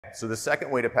so the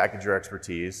second way to package your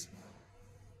expertise,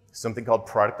 something called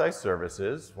productized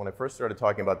services. When I first started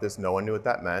talking about this, no one knew what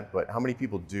that meant, but how many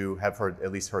people have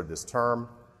at least heard this term?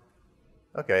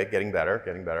 Okay, getting better,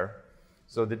 getting better.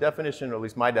 So the definition, or at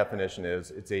least my definition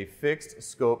is, it's a fixed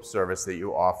scope service that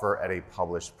you offer at a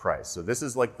published price. So this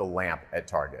is like the lamp at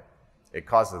Target. It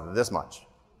costs this much.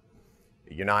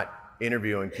 You're not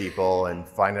interviewing people and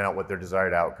finding out what their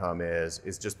desired outcome is.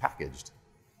 It's just packaged.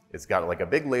 It's got like a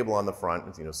big label on the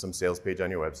front, you know, some sales page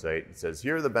on your website. It says,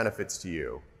 here are the benefits to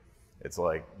you. It's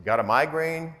like, got a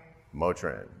migraine?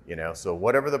 Motrin, you know? So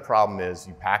whatever the problem is,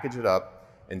 you package it up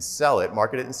and sell it,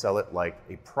 market it and sell it like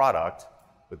a product,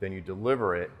 but then you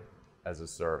deliver it as a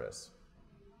service.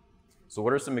 So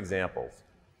what are some examples?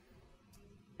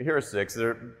 Here are 6, there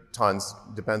are tons,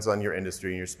 depends on your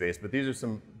industry and your space, but these are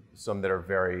some that are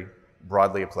very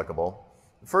broadly applicable.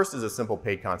 The first is a simple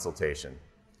paid consultation.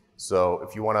 So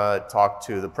if you want to talk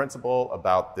to the principal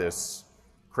about this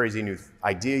crazy new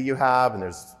idea you have, and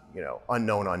there's, you know,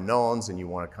 unknown unknowns, and you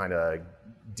want to kind of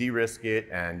de-risk it,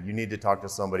 and you need to talk to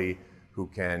somebody who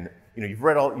can, you know, you've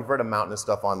read a mountain of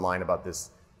stuff online about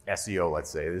this SEO, let's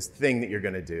say, this thing that you're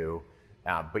going to do,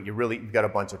 but you've got a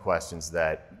bunch of questions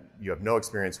that you have no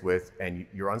experience with, and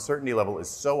your uncertainty level is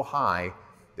so high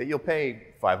that you'll pay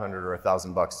 $500 or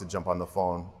 $1,000 to jump on the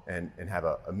phone and have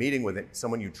a meeting with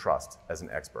someone you trust as an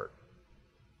expert.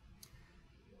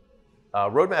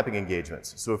 Road mapping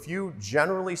engagements. So if you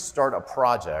generally start a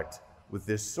project with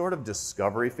this sort of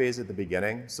discovery phase at the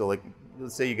beginning, so like,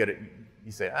 let's say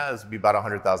you say, this would be about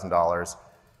 $100,000.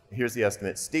 Here's the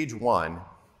estimate. Stage 1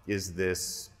 is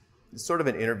this sort of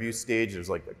an interview stage. There's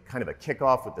like kind of a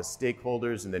kickoff with the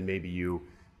stakeholders, and then maybe you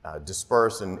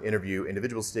disperse and interview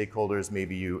individual stakeholders.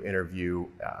 Maybe you interview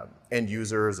end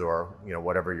users, or, you know,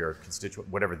 whatever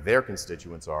their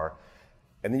constituents are,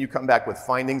 and then you come back with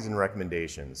findings and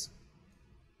recommendations.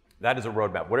 That is a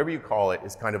roadmap. Whatever you call it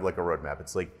is kind of like a roadmap.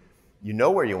 It's like, you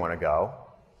know where you want to go,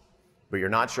 but you're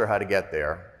not sure how to get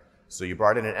there. So you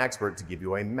brought in an expert to give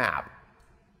you a map.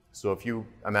 So if you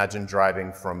imagine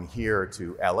driving from here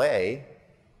to LA,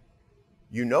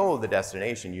 you know the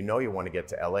destination, you know you want to get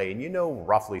to LA, and you know,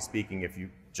 roughly speaking, if you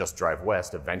just drive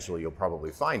west, eventually you'll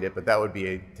probably find it, but that would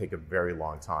take a very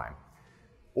long time.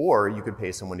 Or you could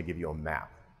pay someone to give you a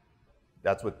map.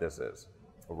 That's what this is,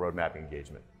 a road mapping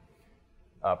engagement.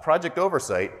 Project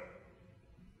oversight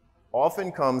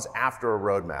often comes after a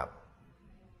roadmap,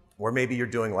 where maybe you're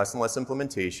doing less and less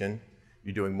implementation,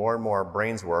 you're doing more and more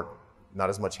brains work, not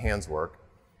as much hands work,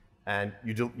 and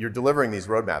you're delivering these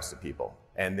roadmaps to people,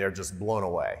 and they're just blown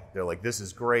away. They're like, this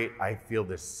is great, I feel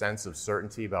this sense of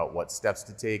certainty about what steps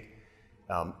to take.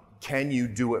 Can you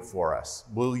do it for us?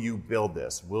 Will you build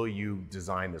this? Will you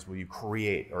design this? Will you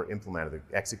create or implement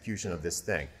the execution of this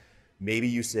thing? Maybe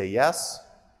you say yes,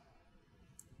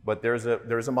 but there's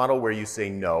a model where you say,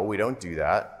 no, we don't do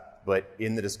that. But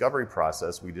in the discovery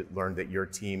process, we learned that your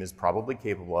team is probably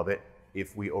capable of it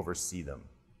if we oversee them.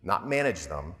 Not manage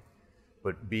them,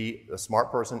 but be a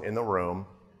smart person in the room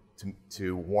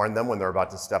to warn them when they're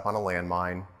about to step on a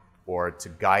landmine, or to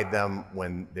guide them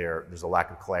when there's a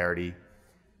lack of clarity.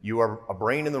 You are a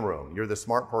brain in the room. You're the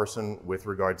smart person with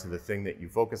regard to the thing that you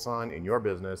focus on in your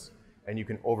business, and you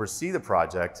can oversee the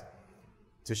project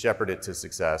to shepherd it to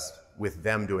success with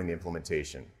them doing the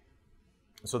implementation.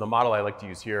 So the model I like to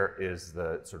use here is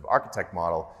the sort of architect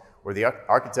model, where the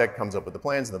architect comes up with the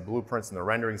plans and the blueprints and the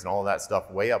renderings and all of that stuff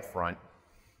way up front.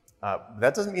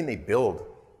 That doesn't mean they build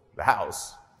the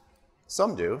house.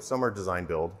 Some do. Some are design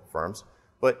build firms.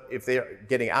 But if they're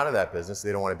getting out of that business,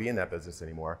 they don't want to be in that business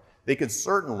anymore, they could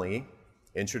certainly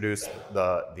introduce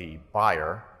the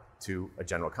buyer to a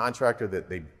general contractor that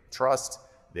they trust.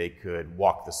 They could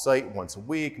walk the site once a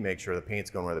week, make sure the paint's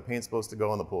going where the paint's supposed to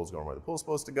go and the pool's going where the pool's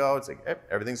supposed to go. It's like,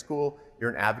 everything's cool. You're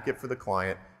an advocate for the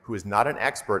client who is not an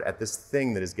expert at this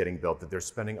thing that is getting built that they're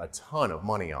spending a ton of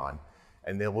money on.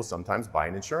 And they will sometimes buy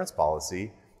an insurance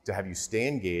policy to have you stay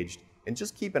engaged and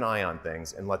just keep an eye on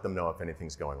things and let them know if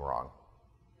anything's going wrong.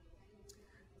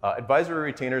 Advisory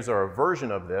retainers are a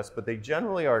version of this, but they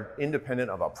generally are independent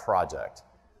of a project.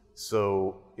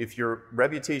 So if your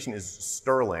reputation is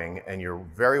sterling and you're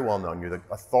very well known, you're the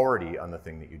authority on the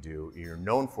thing that you do, you're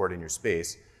known for it in your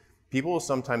space, people will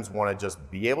sometimes want to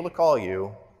just be able to call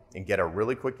you and get a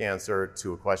really quick answer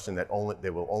to a question that they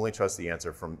will only trust the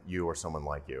answer from you or someone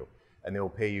like you. And they will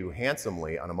pay you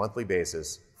handsomely on a monthly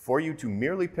basis for you to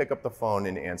merely pick up the phone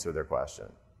and answer their question.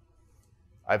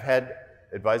 I've had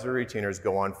advisory retainers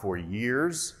go on for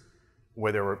years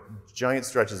where there were giant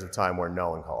stretches of time where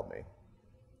no one called me.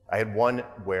 I had one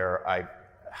where I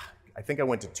think I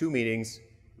went to 2 meetings.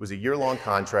 It was a year-long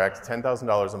contract,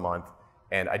 $10,000 a month,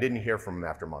 And I didn't hear from them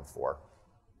after month 4.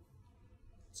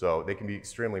 So they can be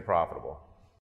extremely profitable.